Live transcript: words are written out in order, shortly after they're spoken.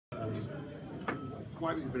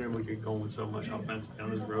why have you been able to get going so much offensively on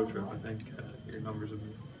this road trip? I think your numbers have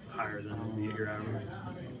been higher than your average.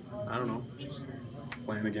 I don't know, just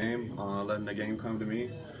playing the game, letting the game come to me.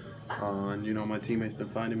 And you know, my teammates been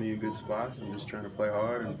finding me in good spots. I'm just trying to play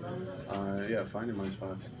hard and yeah, finding my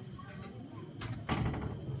spots.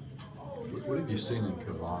 What have you seen in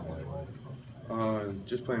Kevon lately?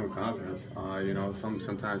 Just playing with confidence. You know,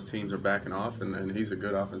 sometimes teams are backing off, and he's a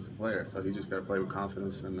good offensive player, so he just got to play with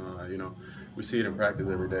confidence. And you know, we see it in practice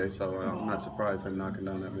every day, so I'm not surprised him knocking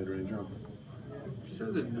down that mid-range jumper. Just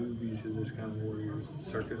as a newbie to this kind of Warriors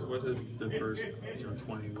circus, what has the first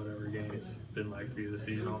 20 whatever games been like for you this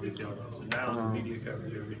season? Obviously, all the ups and downs, media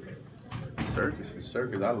coverage, everything. Circus.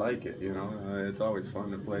 I like it. You know, it's always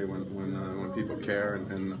fun to play when people care,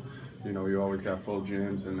 and you know, you always got full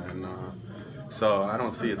gyms, and so I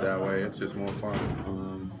don't see it that way. It's just more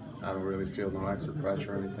fun. I don't really feel no extra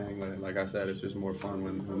pressure or anything. Like I said, it's just more fun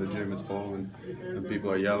when the gym is full and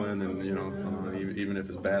people are yelling, and you know, even if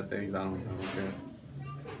it's bad things, I don't care.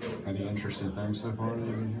 Any interesting things so far?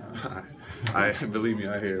 I believe me,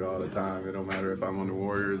 I hear it all the time. It don't matter if I'm on the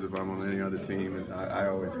Warriors, if I'm on any other team, and I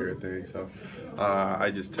always hear things. So I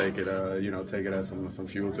just take it, take it as some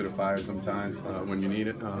fuel to the fire sometimes when you need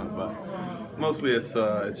it. But mostly it's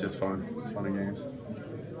just fun and games.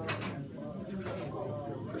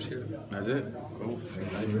 Appreciate it. That's it. Cool.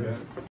 Thank you.